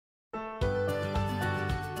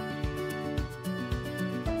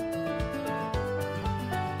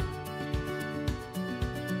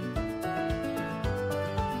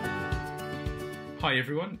Hi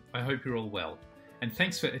everyone, I hope you're all well, and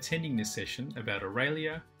thanks for attending this session about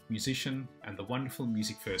Auralia, Musician, and the wonderful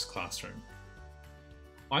Music First classroom.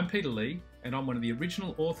 I'm Peter Lee, and I'm one of the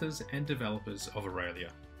original authors and developers of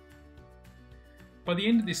Auralia. By the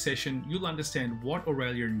end of this session, you'll understand what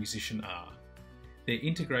Auralia and Musician are, their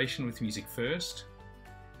integration with Music First,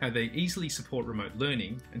 how they easily support remote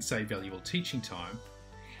learning and save valuable teaching time,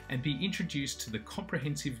 and be introduced to the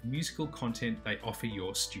comprehensive musical content they offer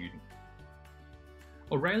your student.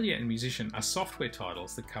 Auralia and Musician are software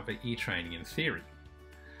titles that cover ear training and theory.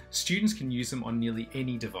 Students can use them on nearly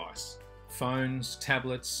any device: phones,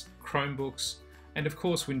 tablets, Chromebooks, and of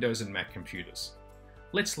course Windows and Mac computers.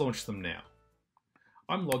 Let's launch them now.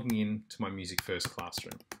 I'm logging in to my Music First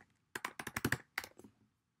classroom.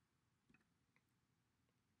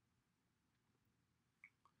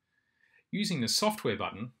 Using the software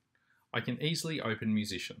button, I can easily open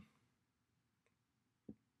Musician.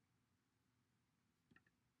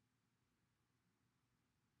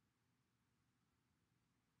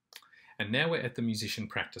 And now we're at the Musician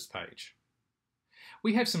practice page.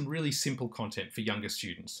 We have some really simple content for younger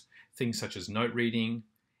students, things such as note reading,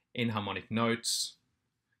 enharmonic notes,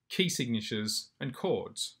 key signatures and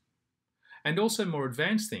chords, and also more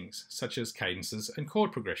advanced things such as cadences and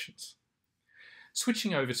chord progressions.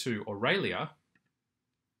 Switching over to Auralia,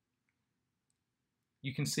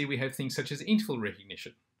 you can see we have things such as interval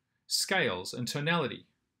recognition, scales and tonality,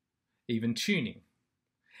 even tuning.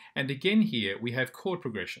 And again here we have chord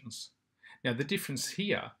progressions. Now the difference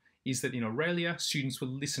here is that in Auralia, students will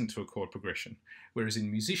listen to a chord progression, whereas in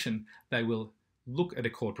Musician, they will look at a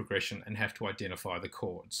chord progression and have to identify the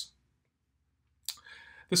chords.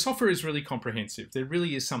 The software is really comprehensive. There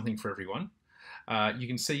really is something for everyone. You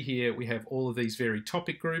can see here we have all of these varied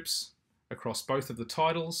topic groups across both of the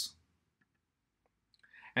titles,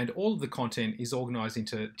 and all of the content is organised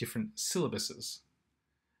into different syllabuses.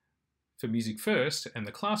 For Music First and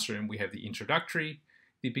the classroom, we have the introductory,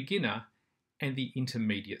 the beginner, and the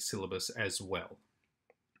intermediate syllabus as well.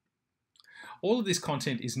 All of this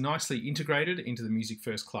content is nicely integrated into the Music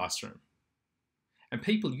First classroom, and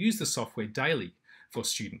people use the software daily for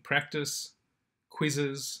student practice,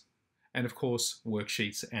 quizzes, and of course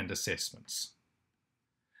worksheets and assessments.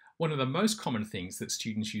 One of the most common things that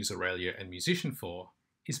students use Auralia and Musician for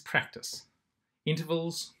is practice.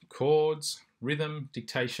 Intervals, chords, rhythm,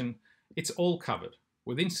 dictation, it's all covered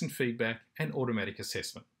with instant feedback and automatic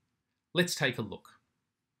assessment. Let's take a look.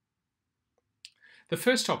 The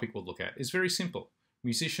first topic we'll look at is very simple: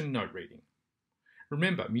 Musician note reading.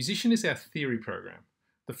 Remember, Musician is our theory program.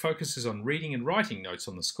 The focus is on reading and writing notes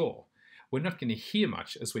on the score. We're not going to hear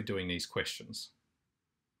much as we're doing these questions.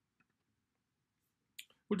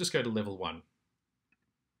 We'll just go to level 1.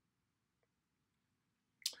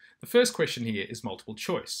 The first question here is multiple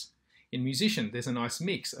choice. In Musician, there's a nice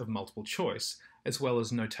mix of multiple choice as well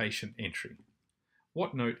as notation entry.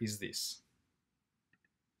 What note is this?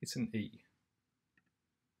 It's an E.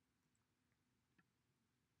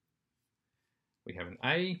 We have an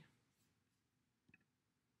A.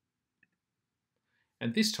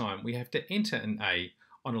 And this time we have to enter an A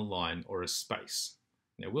on a line or a space.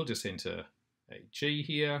 Now we'll just enter a G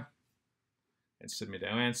here and submit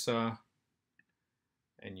our answer.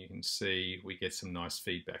 And you can see we get some nice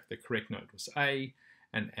feedback. The correct note was A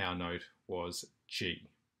and our note was G.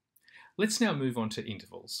 Let's now move on to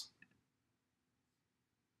intervals.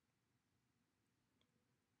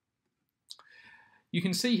 You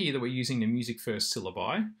can see here that we're using the Music First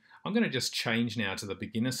syllabi. I'm going to just change now to the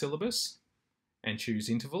beginner syllabus and choose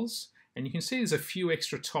intervals. And you can see there's a few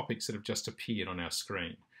extra topics that have just appeared on our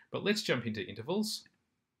screen. But let's jump into intervals.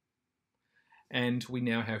 And we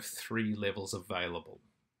now have 3 levels available.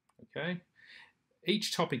 Okay?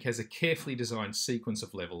 Each topic has a carefully designed sequence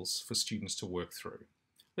of levels for students to work through.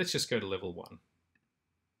 Let's just go to level 1.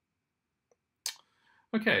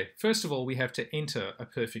 Okay, first of all, we have to enter a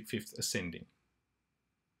perfect fifth ascending,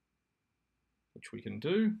 which we can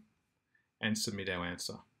do, and submit our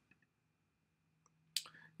answer.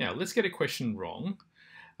 Now, let's get a question wrong.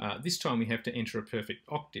 This time we have to enter a perfect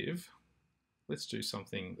octave. Let's do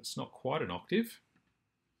something that's not quite an octave.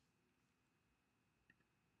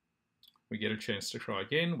 We get a chance to try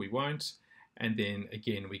again, we won't. And then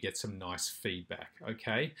again, we get some nice feedback,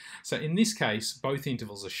 okay? So in this case, both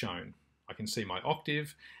intervals are shown. I can see my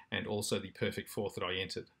octave and also the perfect fourth that I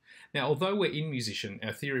entered. Now, although we're in Musician,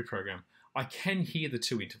 our theory program, I can hear the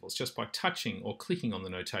 2 intervals just by touching or clicking on the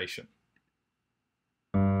notation.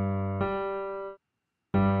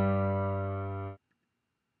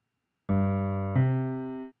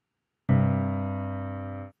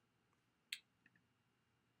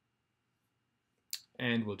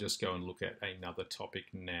 And we'll just go and look at another topic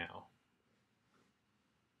now.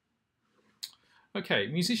 Okay,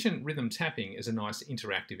 musician rhythm tapping is a nice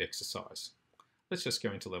interactive exercise. Let's just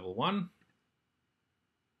go into level 1.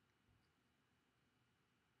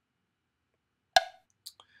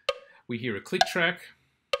 We hear a click track,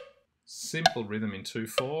 simple rhythm in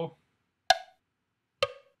 2/4.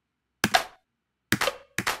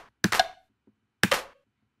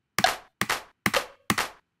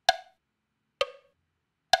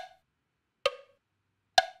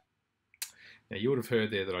 Now you would have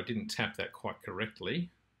heard there that I didn't tap that quite correctly,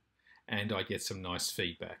 and I get some nice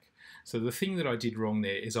feedback. So the thing that I did wrong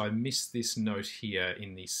there is I missed this note here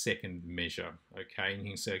in the second measure, okay? And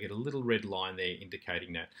you can see I get a little red line there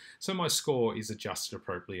indicating that. So my score is adjusted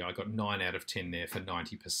appropriately. I got 9 out of 10 there for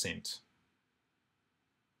 90%.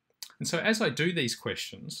 And so as I do these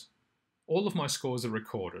questions, all of my scores are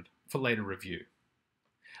recorded for later review.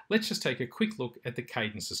 Let's just take a quick look at the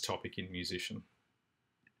cadences topic in Musician.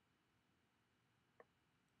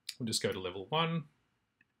 We'll just go to level 1.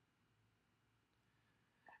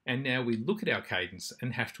 And now we look at our cadence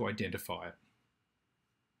and have to identify it.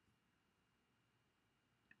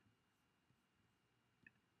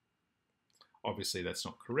 Obviously that's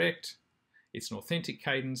not correct. It's an authentic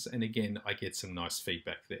cadence, and again I get some nice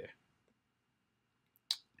feedback there.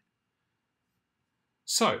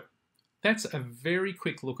 So that's a very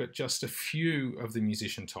quick look at just a few of the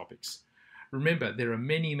musician topics. Remember, there are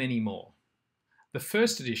many, many more. The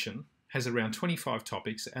first edition has around 25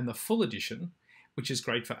 topics, and the full edition, which is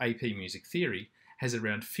great for AP Music Theory, has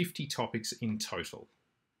around 50 topics in total.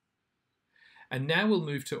 And now we'll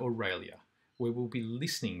move to Auralia, where we'll be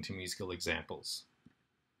listening to musical examples.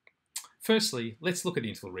 Firstly, let's look at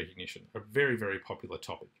interval recognition, a very, very popular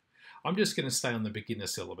topic. I'm just going to stay on the beginner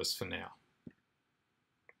syllabus for now.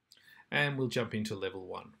 And we'll jump into level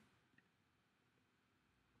 1.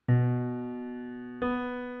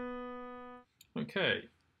 Okay,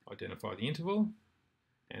 identify the interval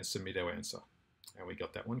and submit our answer. And we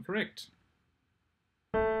got that one correct.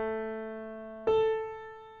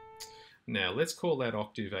 Now let's call that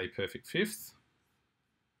octave a perfect fifth.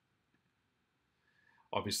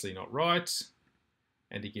 Obviously not right.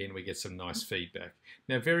 And again, we get some nice feedback.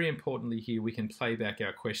 Now, very importantly here, we can play back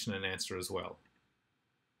our question and answer as well.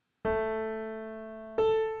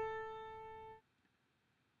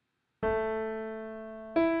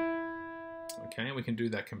 Okay, and we can do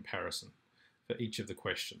that comparison for each of the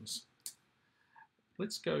questions.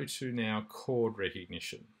 Let's go to now chord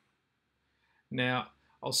recognition. Now,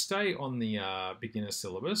 I'll stay on the beginner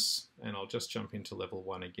syllabus and I'll just jump into level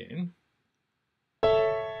 1 again.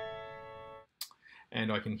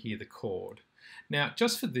 And I can hear the chord. Now,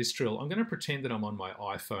 just for this drill, I'm going to pretend that I'm on my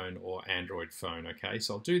iPhone or Android phone, okay?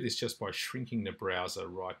 So I'll do this just by shrinking the browser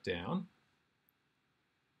right down.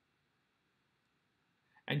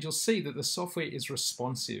 And you'll see that the software is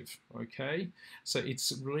responsive, okay? So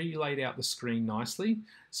it's really laid out the screen nicely.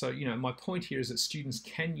 So, you know, my point here is that students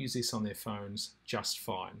can use this on their phones just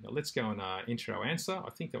fine. Now let's go and enter our answer.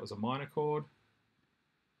 I think that was a minor chord.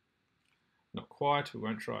 Not quite, we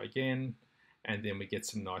won't try again. And then we get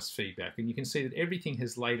some nice feedback. And you can see that everything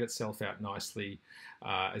has laid itself out nicely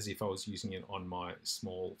as if I was using it on my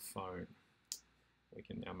small phone. We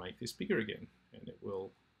can now make this bigger again and it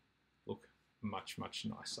will look much, much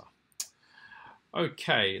nicer.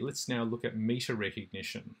 Okay, let's now look at meter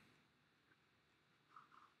recognition.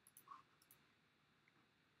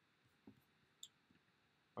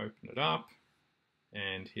 Open it up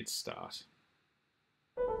and hit start.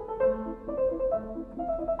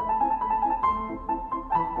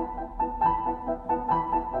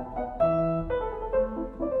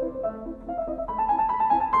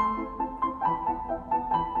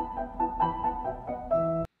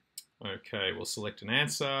 Okay, we'll select an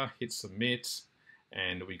answer, hit submit,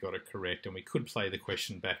 and we got it correct, and we could play the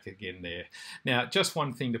question back again there. Now, just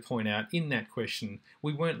one thing to point out, in that question,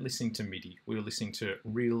 we weren't listening to MIDI, we were listening to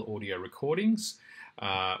real audio recordings,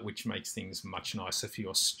 which makes things much nicer for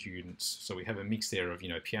your students. So we have a mix there of, you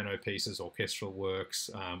know, piano pieces, orchestral works,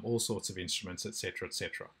 all sorts of instruments, etc.,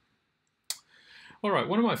 etc. All right,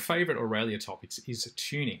 one of my favorite Auralia topics is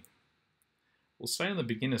tuning. We'll stay on the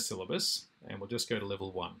beginner syllabus, and we'll just go to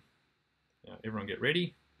level 1. Now, everyone get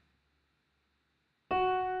ready.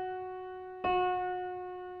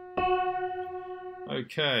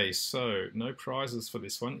 Okay, so no prizes for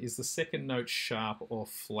this one. Is the second note sharp or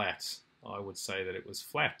flat? I would say that it was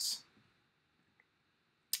flat.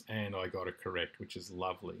 And I got it correct, which is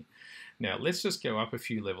lovely. Now, let's just go up a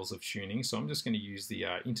few levels of tuning. So I'm just going to use the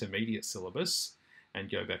intermediate syllabus and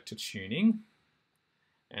go back to tuning.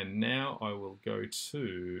 And now I will go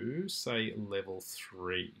to, say, level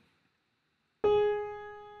 3.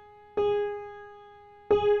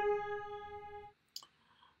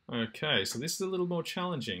 Okay, so this is a little more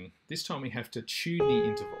challenging. This time we have to tune the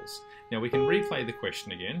intervals. Now we can replay the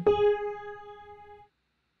question again.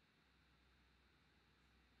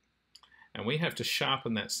 And we have to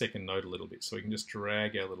sharpen that second note a little bit. So we can just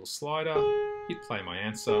drag our little slider, hit play my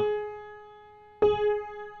answer.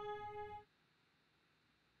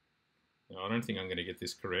 Now, I don't think I'm going to get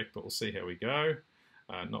this correct, but we'll see how we go.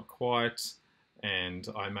 Not quite. And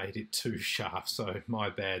I made it too sharp, so my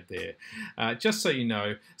bad there. Just so you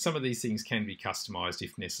know, some of these things can be customized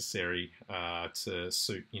if necessary to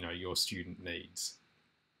suit, your student needs.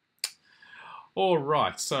 All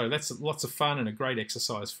right, so that's lots of fun and a great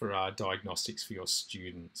exercise for diagnostics for your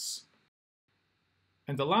students.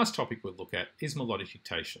 And the last topic we'll look at is melodic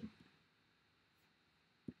dictation.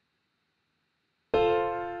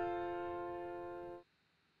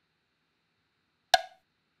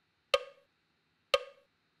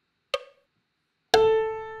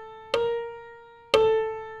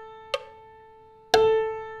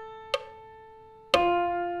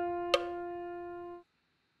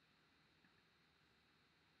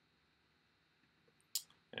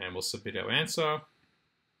 And we'll submit our answer.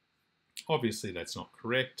 Obviously that's not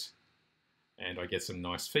correct. And I get some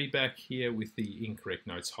nice feedback here with the incorrect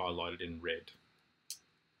notes highlighted in red.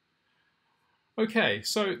 Okay,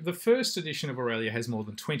 so the first edition of Auralia has more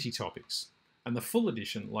than 20 topics, and the full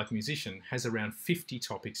edition, like Musician, has around 50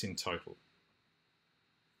 topics in total.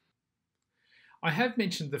 I have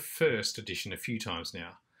mentioned the first edition a few times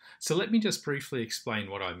now, so let me just briefly explain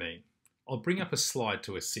what I mean. I'll bring up a slide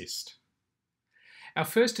to assist. Our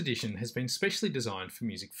first edition has been specially designed for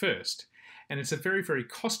Music First, and it's a very, very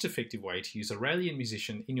cost-effective way to use Auralia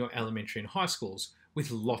Musician in your elementary and high schools with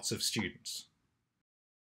lots of students.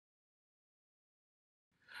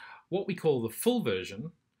 What we call the full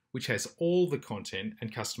version, which has all the content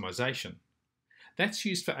and customization, that's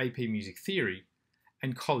used for AP Music Theory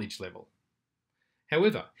and college level.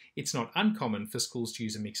 However, it's not uncommon for schools to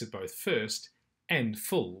use a mix of both first and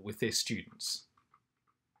full with their students.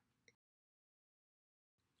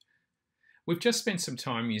 We've just spent some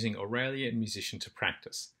time using Auralia Musician to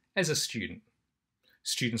practice as a student.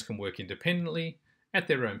 Students can work independently at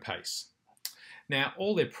their own pace. Now,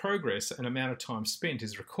 all their progress and amount of time spent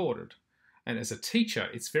is recorded, and as a teacher,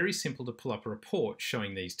 it's very simple to pull up a report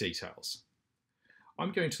showing these details.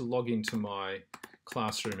 I'm going to log into my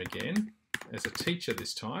classroom again as a teacher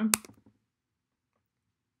this time,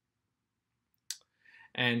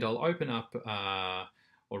 and I'll open up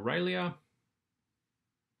Auralia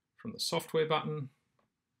from the software button.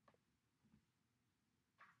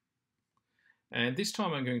 And this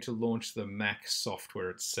time I'm going to launch the Mac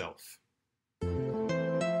software itself.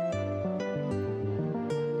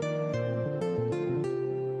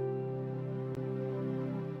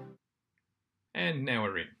 And now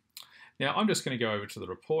we're in. Now I'm just going to go over to the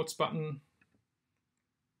reports button,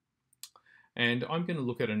 and I'm going to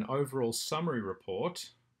look at an overall summary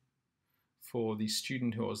report for the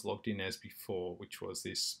student who I was logged in as before, which was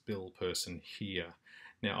this Bill person here.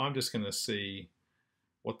 Now I'm just going to see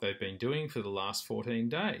what they've been doing for the last 14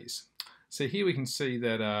 days. So here we can see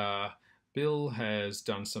that Bill has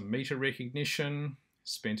done some meter recognition,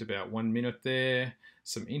 spent about 1 minute there,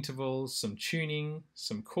 some intervals, some tuning,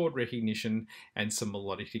 some chord recognition, and some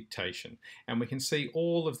melodic dictation. And we can see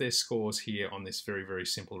all of their scores here on this very, very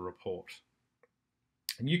simple report.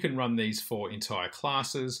 And you can run these for entire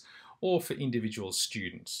classes or for individual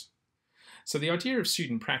students. So the idea of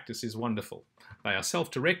student practice is wonderful. They are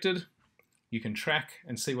self-directed, you can track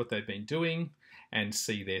and see what they've been doing and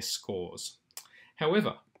see their scores.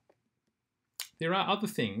 However, there are other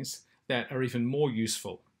things that are even more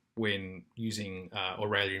useful when using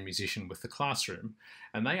Auralia Musician with the classroom,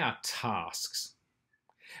 and they are tasks.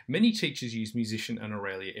 Many teachers use Musician and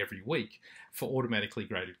Auralia every week for automatically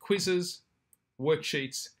graded quizzes,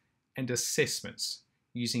 worksheets, and assessments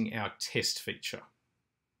using our test feature.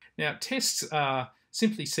 Now, tests are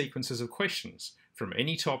simply sequences of questions from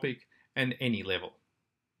any topic and any level.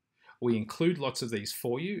 We include lots of these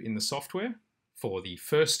for you in the software for the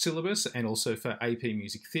first syllabus and also for AP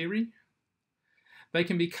Music Theory. They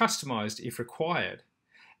can be customized if required,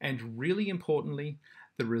 and really importantly,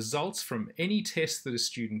 the results from any test that a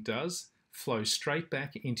student does flow straight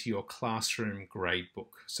back into your classroom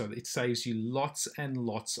gradebook, so that it saves you lots and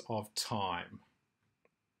lots of time.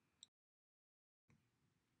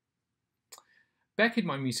 Back in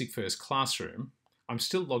my Music First classroom, I'm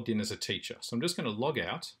still logged in as a teacher, so I'm just going to log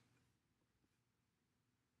out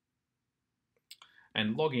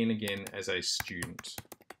and log in again as a student.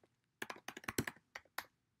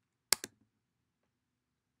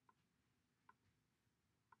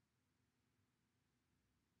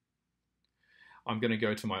 I'm going to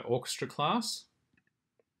go to my orchestra class.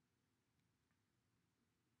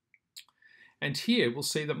 And here we'll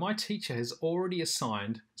see that my teacher has already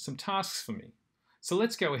assigned some tasks for me. So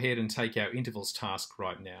let's go ahead and take our intervals task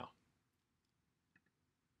right now.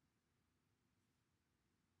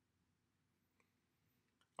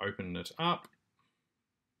 Open it up.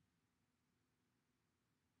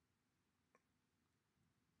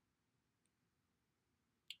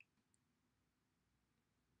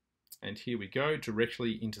 And here we go,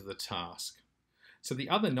 directly into the task. So the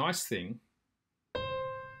other nice thing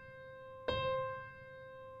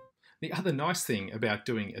about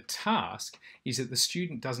doing a task is that the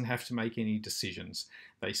student doesn't have to make any decisions.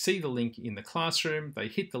 They see the link in the classroom, they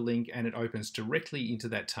hit the link, and it opens directly into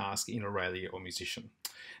that task in Auralia or Musician.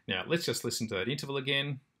 Now let's just listen to that interval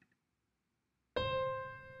again.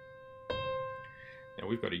 Now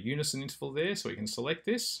we've got a unison interval there, so we can select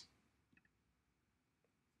this.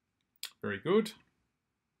 Very good.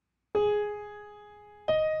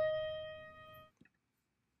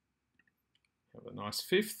 Have a nice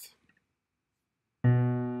fifth.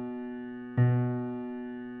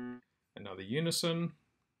 Another unison.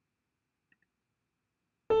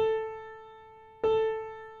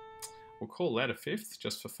 We'll call that a fifth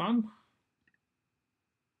just for fun.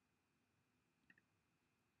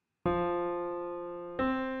 And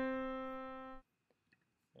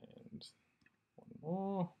one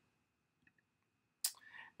more.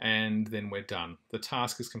 And then we're done. The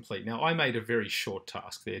task is complete. Now I made a very short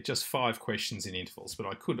task there, just 5 questions in intervals, but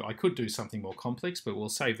I could do something more complex, but we'll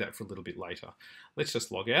save that for a little bit later. Let's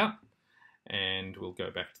just log out and we'll go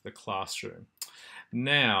back to the classroom.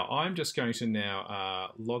 Now I'm just going to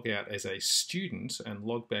log out as a student and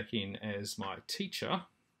log back in as my teacher.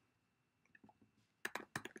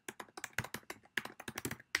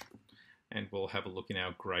 And we'll have a look in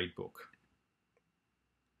our grade book.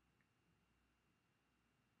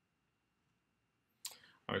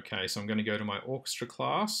 Okay, so I'm going to go to my orchestra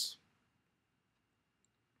class.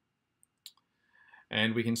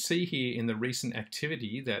 And we can see here in the recent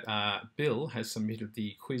activity that Bill has submitted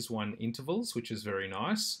the Quiz 1 intervals, which is very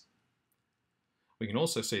nice. We can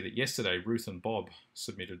also see that yesterday Ruth and Bob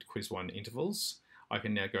submitted Quiz 1 intervals. I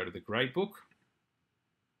can now go to the grade book.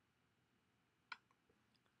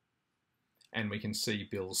 And we can see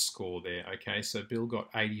Bill's score there. Okay, so Bill got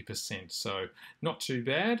 80%, so not too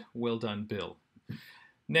bad. Well done, Bill.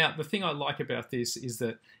 Now, the thing I like about this is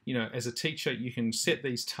that, as a teacher, you can set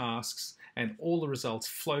these tasks and all the results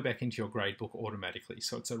flow back into your gradebook automatically.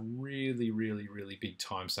 So it's a really, really, really big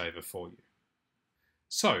time saver for you.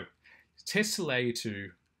 So, tests allow you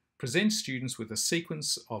to present students with a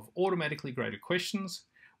sequence of automatically graded questions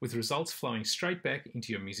with results flowing straight back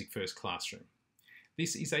into your Music First classroom.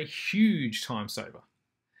 This is a huge time saver.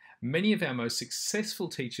 Many of our most successful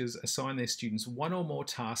teachers assign their students 1 or more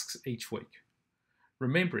tasks each week,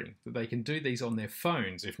 remembering that they can do these on their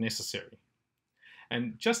phones if necessary.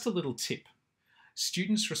 And just a little tip,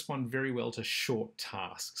 students respond very well to short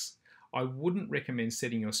tasks. I wouldn't recommend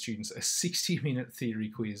setting your students a 60-minute theory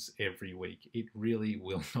quiz every week. It really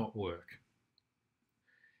will not work.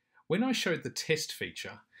 When I showed the test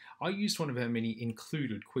feature, I used one of our many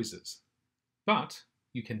included quizzes, but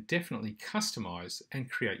you can definitely customize and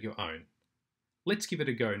create your own. Let's give it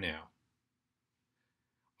a go now.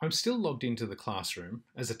 I'm still logged into the classroom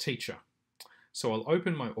as a teacher, so I'll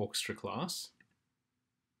open my orchestra class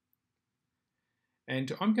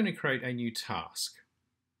and I'm going to create a new task.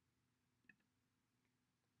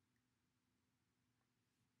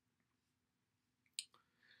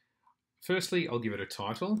 Firstly, I'll give it a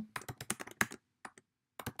title.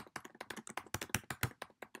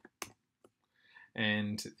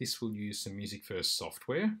 And this will use some Music First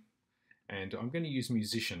software, and I'm going to use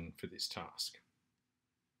Musician for this task.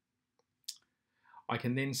 I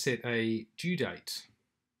can then set a due date,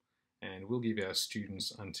 and we'll give our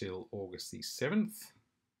students until August the 7th.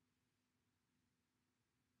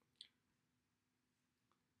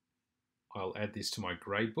 I'll add this to my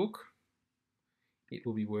gradebook. It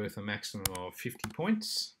will be worth a maximum of 50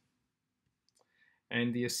 points.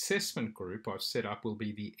 And the assessment group I've set up will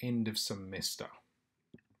be the end of semester.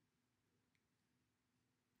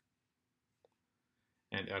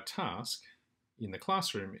 And our task in the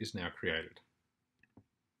classroom is now created.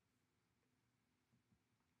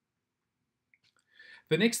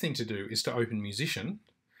 The next thing to do is to open Musician,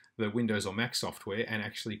 the Windows or Mac software, and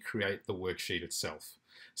actually create the worksheet itself.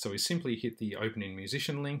 So we simply hit the Open in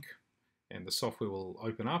Musician link, and the software will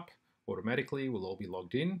open up automatically. We'll all be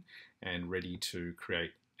logged in and ready to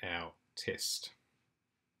create our test.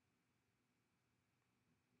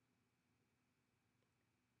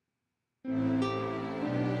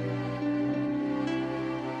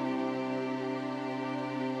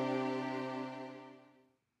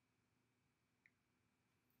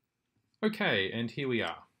 Okay, and here we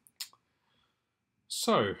are.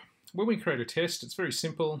 So, when we create a test, it's very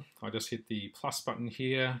simple. I just hit the plus button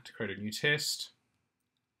here to create a new test.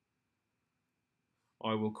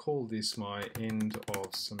 I will call this my end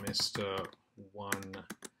of semester 1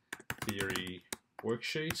 theory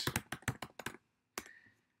worksheet,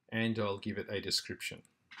 and I'll give it a description,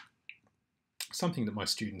 something that my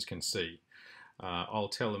students can see. I'll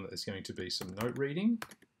tell them that there's going to be some note reading,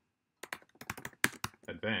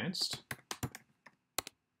 advanced,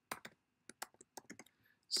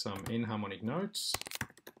 some enharmonic notes,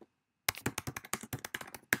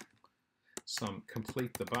 some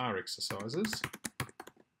complete the bar exercises,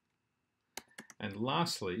 and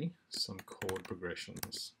lastly, some chord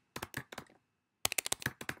progressions.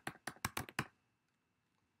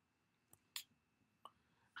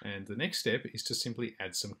 And the next step is to simply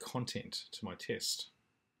add some content to my test.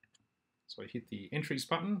 So I hit the entries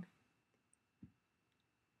button,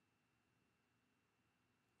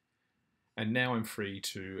 and now I'm free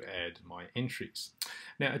to add my entries.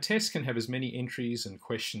 Now, a test can have as many entries and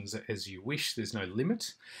questions as you wish. There's no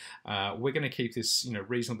limit. We're going to keep this,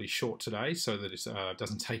 reasonably short today so that it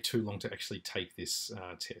doesn't take too long to actually take this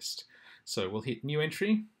test. So we'll hit new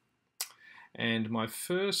entry, and my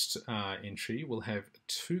first entry will have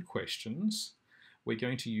 2 questions. We're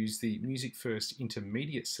going to use the Music First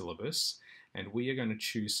Intermediate syllabus, and we are going to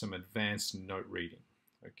choose some advanced note reading,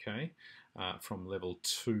 okay, from level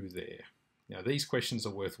 2 there. Now, these questions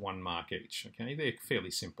are worth 1 mark each, okay? They're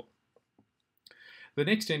fairly simple. The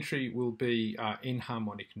next entry will be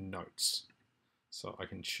enharmonic notes. So I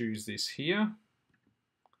can choose this here,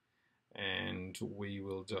 and we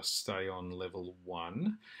will just stay on level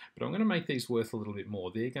 1. But I'm going to make these worth a little bit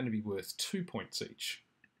more. They're going to be worth 2 points each.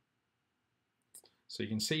 So you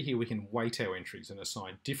can see here we can weight our entries and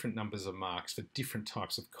assign different numbers of marks for different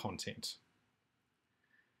types of content.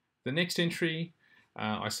 The next entry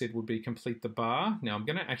I said would be complete the bar. Now I'm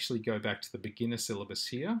going to actually go back to the beginner syllabus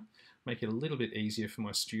here, make it a little bit easier for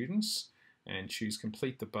my students, and choose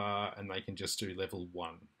complete the bar, and they can just do level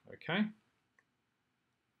 1, okay?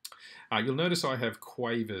 You'll notice I have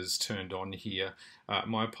quavers turned on here.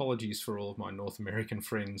 My apologies for all of my North American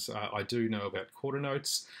friends. I do know about quarter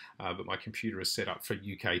notes, but my computer is set up for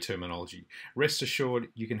UK terminology. Rest assured,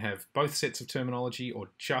 you can have both sets of terminology or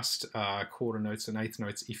just quarter notes and eighth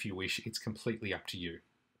notes if you wish. It's completely up to you.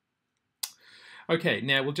 Okay,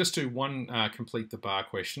 now we'll just do one complete the bar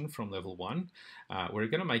question from level 1. We're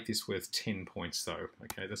going to make this worth 10 points though.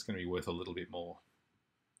 Okay, that's going to be worth a little bit more.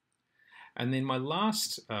 And then my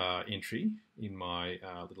last entry in my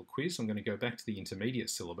little quiz, I'm going to go back to the intermediate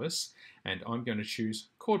syllabus, and I'm going to choose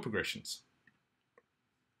chord progressions.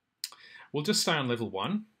 We'll just stay on level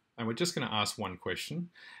 1, and we're just going to ask 1 question,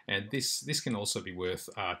 and this can also be worth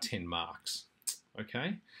 10 marks.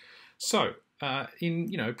 Okay, so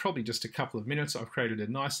in probably just a couple of minutes, I've created a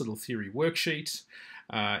nice little theory worksheet.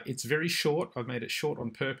 It's very short. I've made it short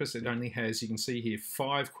on purpose. It only has, you can see here,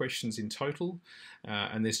 5 questions in total,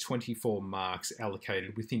 and there's 24 marks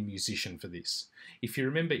allocated within Musician for this. If you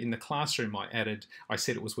remember in the classroom I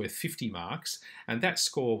said it was worth 50 marks, and that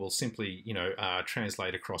score will simply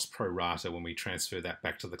translate across pro rata when we transfer that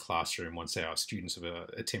back to the classroom once our students have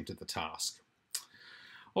attempted the task.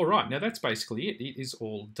 All right, now that's basically it. It is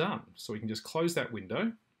all done. So we can just close that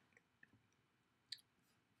window.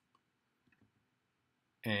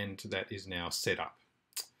 And that is now set up.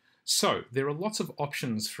 So there are lots of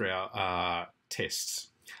options for our tests.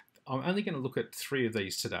 I'm only going to look at 3 of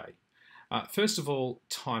these today. First of all,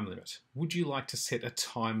 time limit. Would you like to set a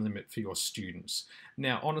time limit for your students?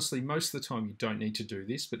 Now, honestly, most of the time you don't need to do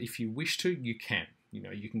this, but if you wish to, you can.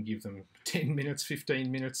 You can give them 10 minutes, 15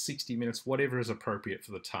 minutes, 60 minutes, whatever is appropriate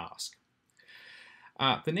for the task.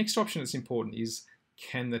 The next option that's important is,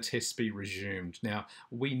 can the test be resumed? Now,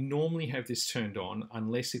 we normally have this turned on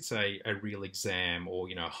unless it's a real exam or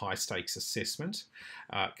high stakes assessment,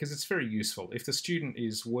 because it's very useful. If the student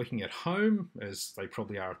is working at home, as they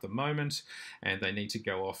probably are at the moment, and they need to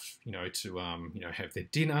go off to have their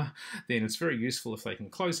dinner, then it's very useful if they can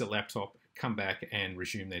close their laptop, come back and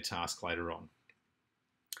resume their task later on.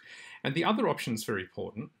 And the other option that's very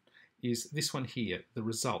important is this one here, the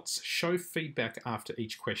results. Show feedback after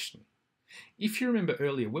each question. If you remember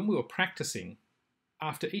earlier, when we were practicing,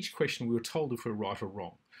 after each question we were told if we were right or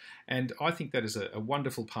wrong. And I think that is a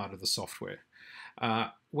wonderful part of the software.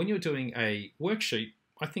 When you're doing a worksheet,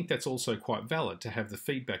 I think that's also quite valid to have the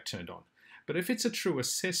feedback turned on. But if it's a true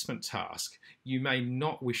assessment task, you may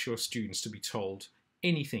not wish your students to be told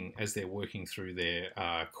anything as they're working through their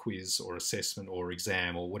quiz or assessment or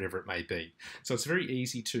exam or whatever it may be. So it's very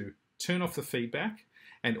easy to turn off the feedback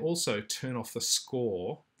and also turn off the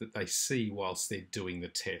score that they see whilst they're doing the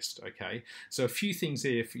test, okay? So a few things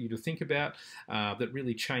there for you to think about that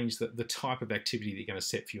really change the type of activity that you're going to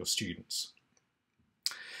set for your students.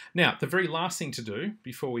 Now, the very last thing to do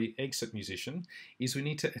before we exit Musician is we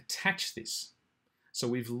need to attach this. So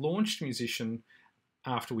we've launched Musician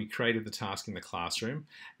after we created the task in the classroom,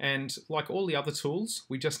 and like all the other tools,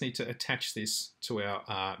 we just need to attach this to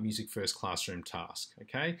our Music First Classroom task,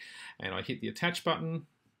 okay? And I hit the attach button.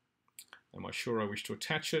 Am I sure I wish to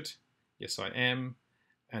attach it? Yes, I am,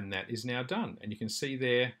 and that is now done. And you can see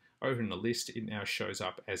there, over in the list, it now shows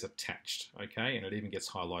up as attached, okay? And it even gets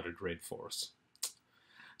highlighted red for us.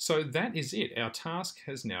 So that is it. Our task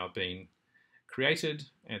has now been created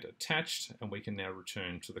and attached, and we can now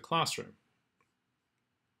return to the classroom.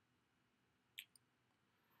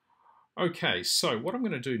 Okay, so what I'm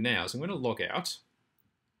going to do now is I'm going to log out,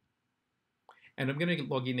 and I'm going to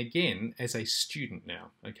log in again as a student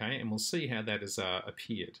now, okay, and we'll see how that has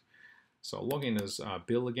appeared. So I'll log in as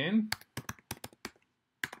Bill again.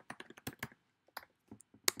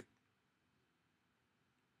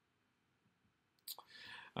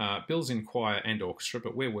 Bill's in choir and orchestra,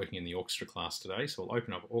 but we're working in the orchestra class today, so we'll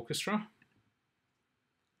open up orchestra.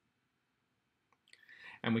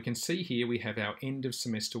 And we can see here we have our end of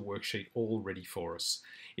semester worksheet all ready for us.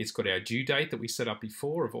 It's got our due date that we set up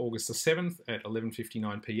before of August the 7th at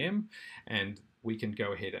 11:59 p.m. and we can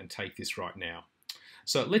go ahead and take this right now.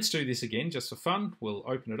 So let's do this again just for fun. We'll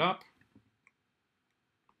open it up.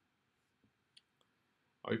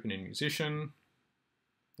 Open in Musician.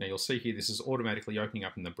 Now you'll see here this is automatically opening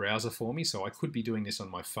up in the browser for me, so I could be doing this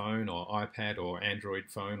on my phone or iPad or Android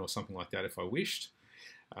phone or something like that if I wished.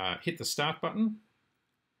 Hit the start button,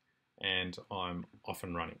 and I'm off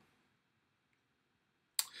and running.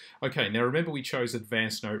 Okay, now remember we chose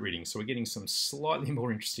advanced note reading, so we're getting some slightly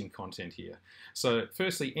more interesting content here. So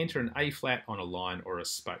firstly, enter an A flat on a line or a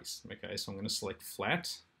space. Okay, so I'm going to select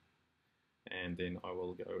flat, and then I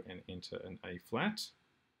will go and enter an A flat.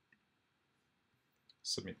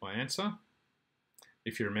 Submit my answer.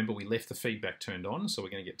 If you remember, we left the feedback turned on, so we're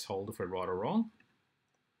going to get told if we're right or wrong.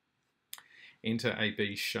 Enter a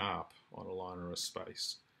B sharp on a line or a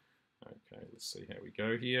space. Okay, let's see how we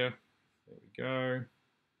go here. There we go.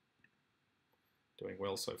 Doing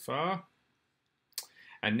well so far.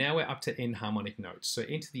 And now we're up to enharmonic notes. So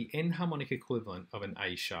enter the enharmonic equivalent of an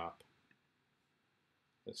A sharp.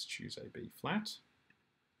 Let's choose a B flat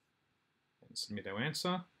and submit our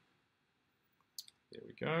answer. There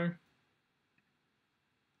we go.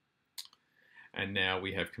 And now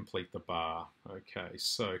we have complete the bar. Okay,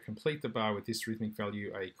 so complete the bar with this rhythmic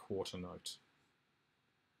value, a quarter note.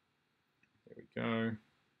 There we go.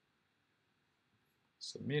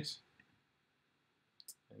 Submit.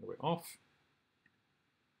 And we're off.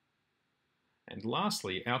 And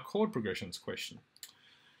lastly, our chord progressions question.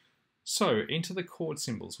 So enter the chord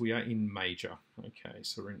symbols. We are in major. Okay,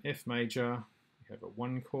 so we're in F major. We have a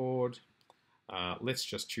 1 chord. Let's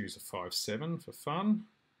just choose a 5/7 for fun.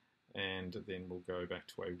 And then we'll go back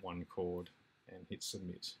to a 1 chord and hit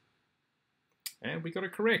submit. And we got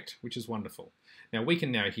it correct, which is wonderful. Now we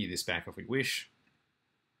can now hear this back if we wish.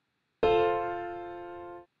 And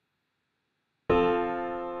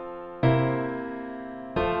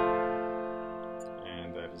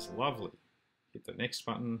that is lovely. Hit the next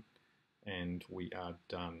button and we are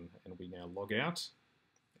done. And we now log out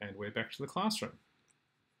and we're back to the classroom.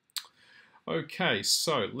 Okay,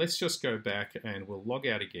 so let's just go back and we'll log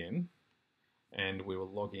out again and we will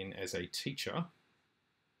log in as a teacher.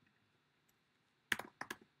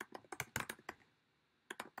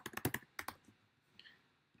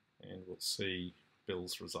 And we'll see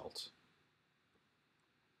Bill's result.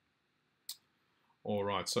 All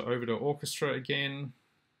right, so over to orchestra again.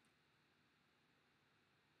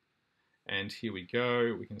 And here we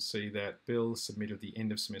go. We can see that Bill submitted the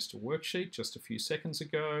end of semester worksheet just a few seconds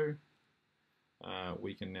ago.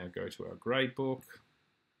 We can now go to our gradebook.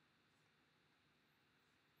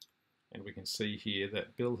 And we can see here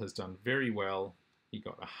that Bill has done very well. He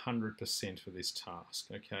got 100% for this task,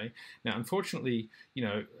 okay? Now, unfortunately, you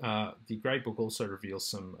know, the gradebook also reveals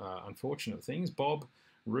some unfortunate things. Bob,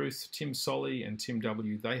 Ruth, Tim Solly, and Tim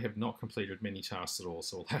W., they have not completed many tasks at all,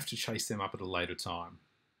 so we'll have to chase them up at a later time.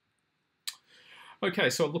 Okay,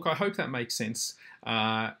 so look, I hope that makes sense.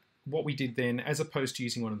 What we did then, as opposed to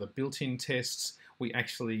using one of the built-in tests, we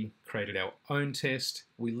actually created our own test.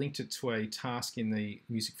 We linked it to a task in the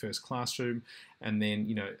Music First Classroom, and then,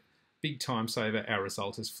 you know, big time saver, our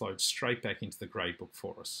result has flowed straight back into the gradebook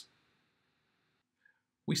for us.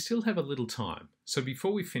 We still have a little time, so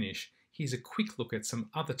before we finish, here's a quick look at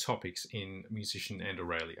some other topics in Musician and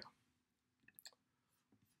Auralia.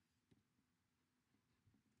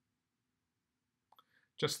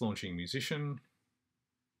 just launching Musician,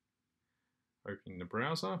 opening the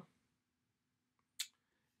browser,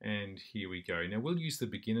 and here we go. Now we'll use the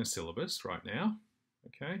beginner syllabus right now,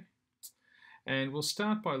 okay? And we'll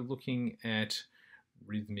start by looking at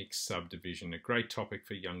rhythmic subdivision, a great topic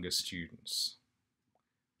for younger students.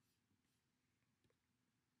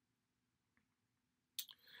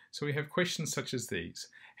 So we have questions such as these.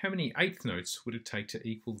 How many eighth notes would it take to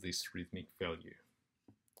equal this rhythmic value?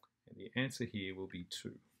 And the answer here will be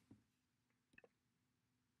 2.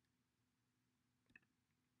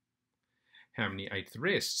 How many eighth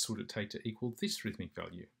rests would it take to equal this rhythmic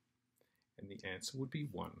value? And the answer would be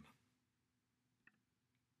 1.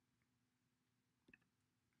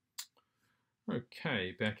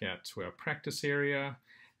 Okay, back out to our practice area,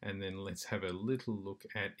 and then let's have a little look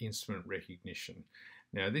at instrument recognition.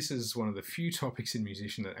 Now this is one of the few topics in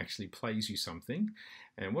Musician that actually plays you something,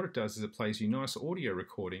 and what it does is it plays you nice audio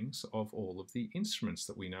recordings of all of the instruments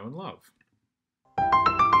that we know and love.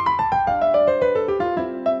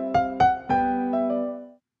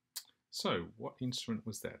 So what instrument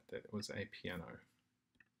was that? That was a piano.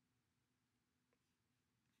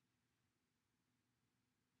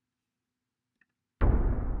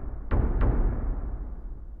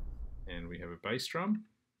 And we have a bass drum.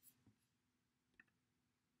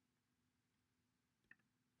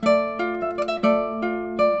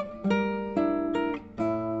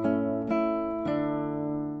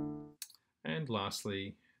 And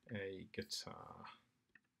lastly, a guitar.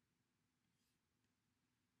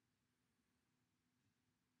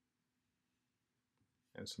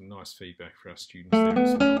 And some nice feedback for our students there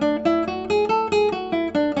as well.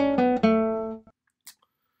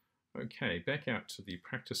 Okay, back out to the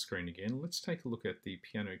practice screen again. Let's take a look at the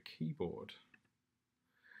piano keyboard.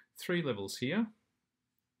 3 levels here.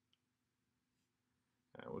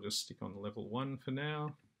 We'll just stick on level 1 for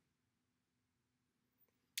now.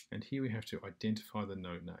 And here we have to identify the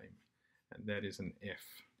note name, and that is an F.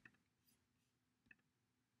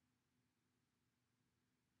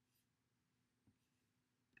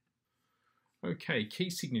 Okay, key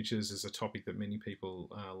signatures is a topic that many people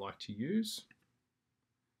like to use.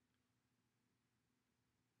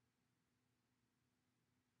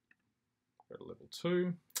 Go to level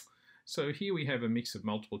 2. So here we have a mix of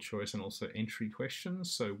multiple choice and also entry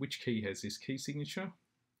questions. So which key has this key signature?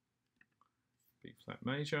 B flat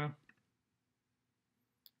major.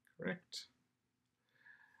 Correct.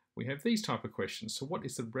 We have these type of questions. So what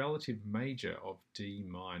is the relative major of D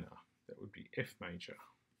minor? That would be F major.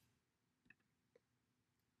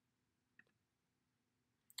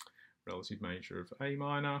 Relative major of A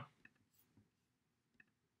minor.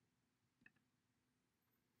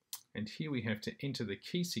 And here we have to enter the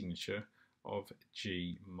key signature of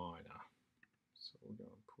G minor. So we'll go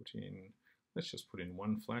and put in, let's just put in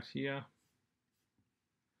 1 flat here.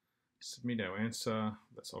 Submit our answer.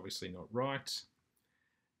 That's obviously not right.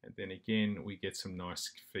 And then again, we get some nice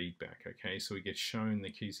feedback, okay? So we get shown the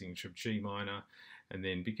key signature of G minor, and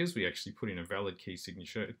then because we actually put in a valid key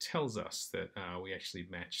signature, it tells us that we actually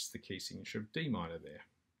matched the key signature of D minor there.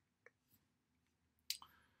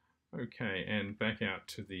 Okay, and back out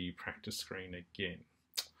to the practice screen again.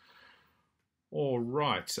 All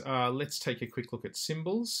right, let's take a quick look at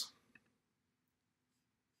symbols.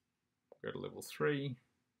 Go to level 3.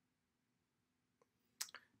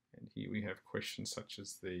 And here we have questions such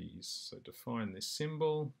as these. So define this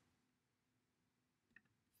symbol.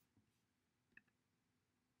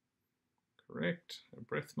 Correct, a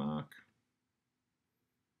breath mark.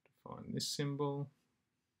 Define this symbol.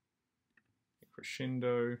 A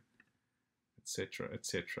crescendo, etc.,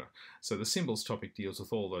 etc. So the symbols topic deals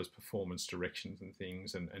with all those performance directions and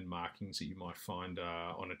things and markings that you might find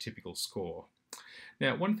on a typical score.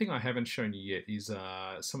 Now, one thing I haven't shown you yet is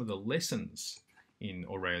some of the lessons in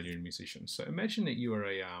Auralia Musician. So imagine that you are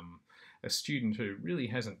a student who really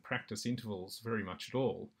hasn't practiced intervals very much at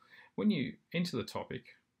all. When you enter the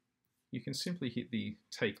topic, you can simply hit the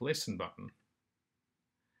Take Lesson button,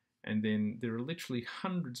 and then there are literally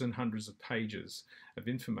hundreds and hundreds of pages of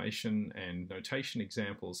information and notation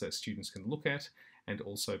examples that students can look at and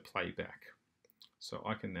also play back. So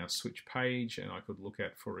I can now switch page, and I could look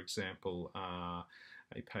at, for example,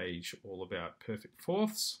 a page all about perfect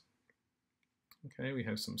fourths. Okay, we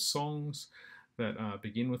have some songs that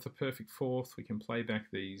begin with a perfect fourth. We can play back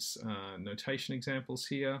these notation examples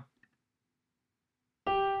here.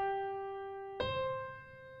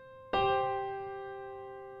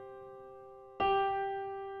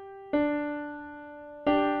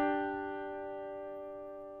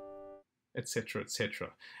 Etc., etc.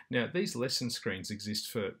 Now, these lesson screens exist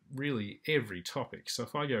for really every topic. So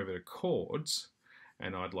if I go over to chords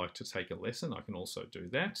and I'd like to take a lesson, I can also do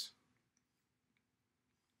that.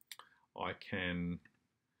 I can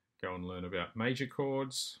go and learn about major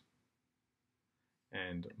chords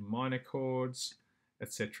and minor chords,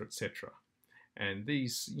 etc., etc. And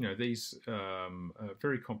these, these are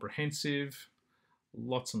very comprehensive,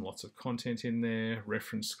 lots and lots of content in there,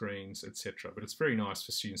 reference screens, etc. But it's very nice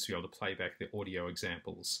for students to be able to play back their audio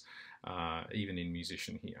examples, even in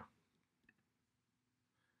Musician here.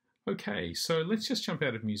 Okay, so let's just jump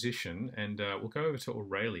out of Musician and we'll go over to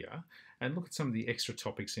Auralia and look at some of the extra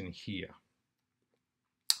topics in here.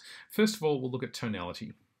 First of all, we'll look at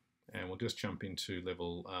tonality, and we'll just jump into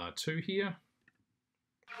level 2 here.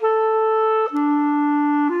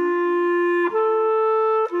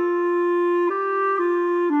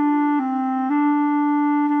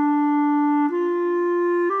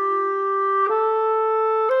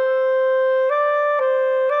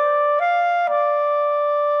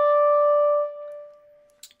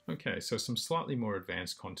 Okay, so some slightly more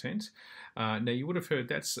advanced content. Now you would have heard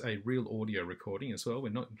that's a real audio recording as well.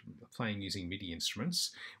 We're not playing using MIDI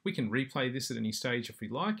instruments. We can replay this at any stage if we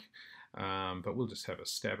like, but we'll just have a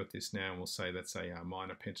stab at this now and we'll say that's a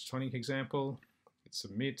minor pentatonic example. Hit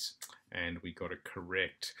submit, and we got it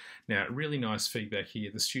correct. Now really nice feedback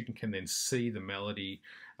here. The student can then see the melody.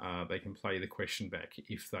 They can play the question back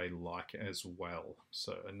if they like as well.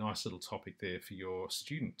 So a nice little topic there for your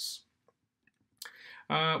students.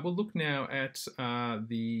 We'll look now at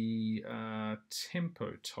the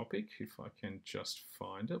tempo topic. If I can just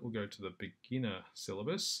find it, we'll go to the beginner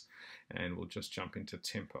syllabus and we'll just jump into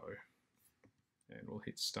tempo. And we'll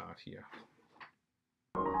hit start here.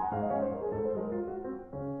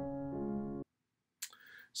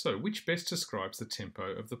 So, which best describes the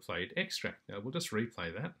tempo of the played extract? Now, we'll just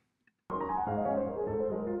replay that.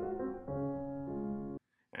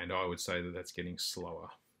 And I would say that that's getting slower.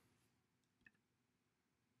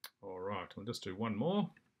 All right, we'll just do one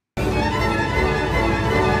more.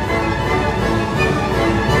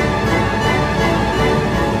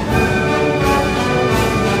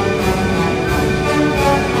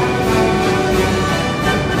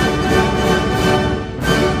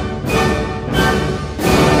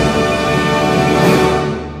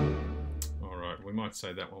 All right, we might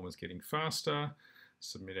say that one was getting faster.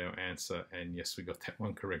 Submit our answer, and yes, we got that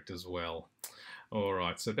one correct as well. All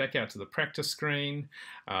right, so back out to the practice screen.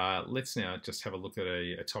 Let's now just have a look at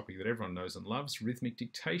a topic that everyone knows and loves, rhythmic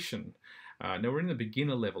dictation. Now we're in the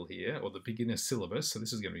beginner level here, or the beginner syllabus, so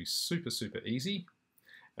this is going to be super, super easy.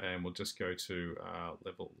 And we'll just go to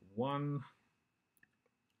level 1.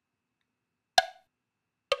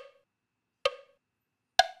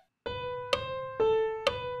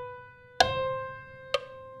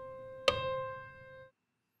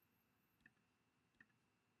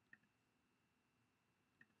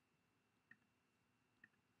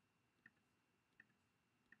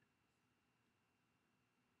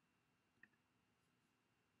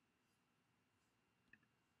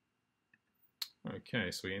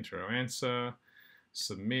 Okay, so we enter our answer,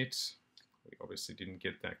 submit. We obviously didn't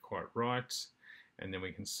get that quite right. And then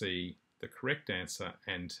we can see the correct answer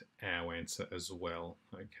and our answer as well.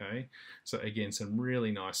 Okay, so again, some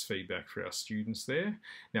really nice feedback for our students there.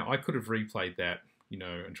 Now, I could have replayed that,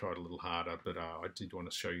 and tried a little harder, but I did want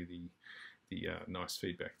to show you the nice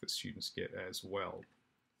feedback that students get as well.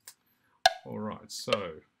 All right,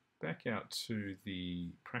 so back out to the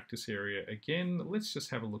practice area again. Let's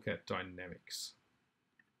just have a look at dynamics.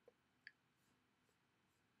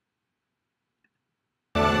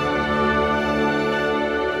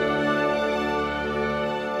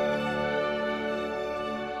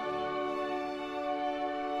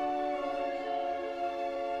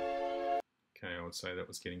 Okay, I would say that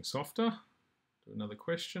was getting softer. Do another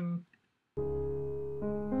question.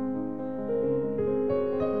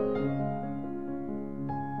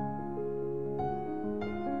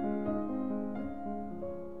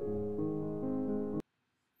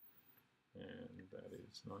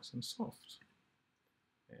 Nice and soft,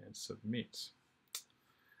 and submit.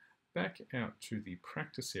 Back out to the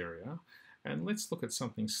practice area, and let's look at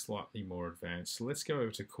something slightly more advanced. So let's go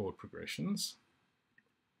over to chord progressions,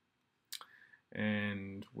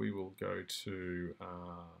 and we will go to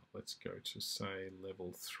let's go to say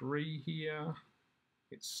level 3 here.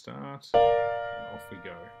 Hit start, and off we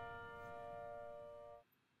go.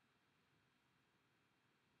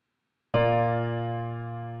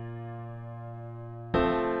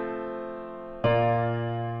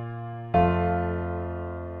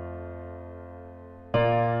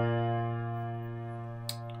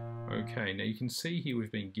 Okay, now you can see here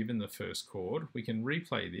we've been given the first chord. We can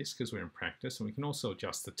replay this because we're in practice, and we can also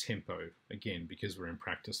adjust the tempo again because we're in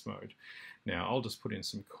practice mode. Now I'll just put in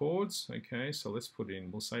some chords. Okay, so let's put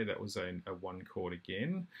in, we'll say that was a 1 chord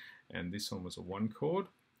again, and this one was a 1 chord,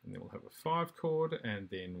 and then we'll have a 5 chord, and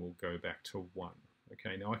then we'll go back to 1.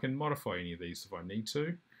 Okay, now I can modify any of these if I need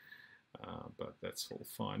to, but that's all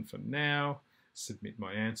fine for now. Submit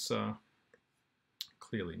my answer.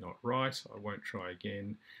 Clearly not right. I won't try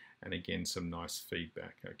again. And again, some nice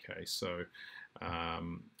feedback. Okay, so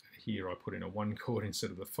here I put in a 1 chord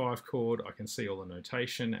instead of the 5 chord. I can see all the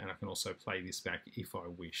notation, and I can also play this back if I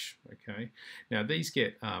wish. Okay, now these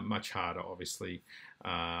get much harder, obviously.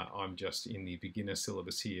 I'm just in the beginner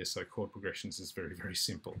syllabus here, so chord progressions is very, very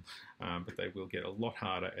simple. But they will get a lot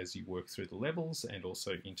harder as you work through the levels and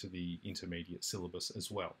also into the intermediate syllabus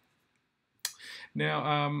as well.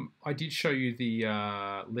 Now, I did show you the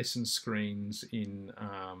lesson screens in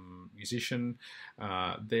Musician.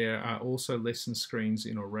 There are also lesson screens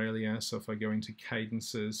in Auralia, so if I go into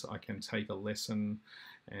cadences, I can take a lesson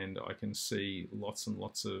and I can see lots and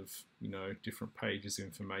lots of, different pages of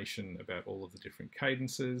information about all of the different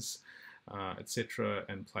cadences, etc.,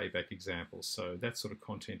 and playback examples. So that sort of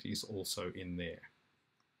content is also in there.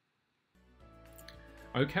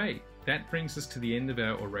 Okay, that brings us to the end of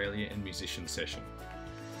our Auralia and Musician session.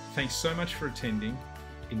 Thanks so much for attending.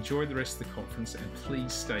 Enjoy the rest of the conference and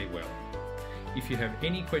please stay well. If you have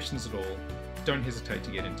any questions at all, don't hesitate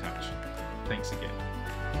to get in touch. Thanks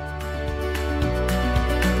again.